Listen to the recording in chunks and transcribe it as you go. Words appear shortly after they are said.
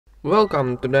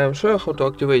Welcome, today I'm showing how to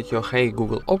activate your Hey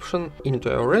Google option into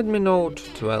your Redmi Note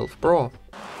 12 Pro.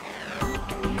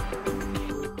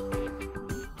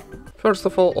 First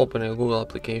of all, open a Google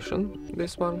application,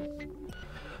 this one.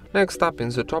 Next up in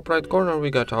the top right corner we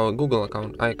got our Google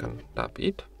account icon, tap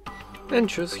it and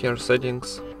choose here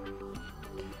settings.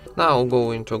 Now go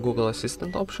into Google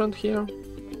Assistant option here,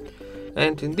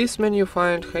 and in this menu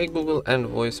find Hey Google and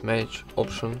Voice Match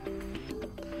option.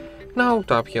 Now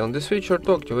tap here on this feature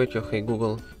to activate your Hey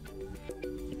Google.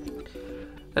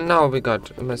 And now we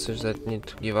got a message that need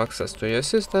to give access to your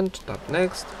assistant, tap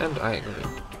next and I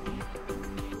agree.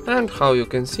 And how you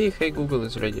can see, Hey Google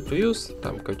is ready to use,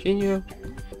 tap continue.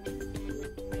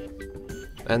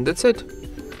 And that's it.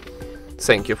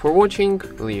 Thank you for watching,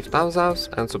 leave thumbs up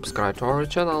and subscribe to our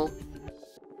channel.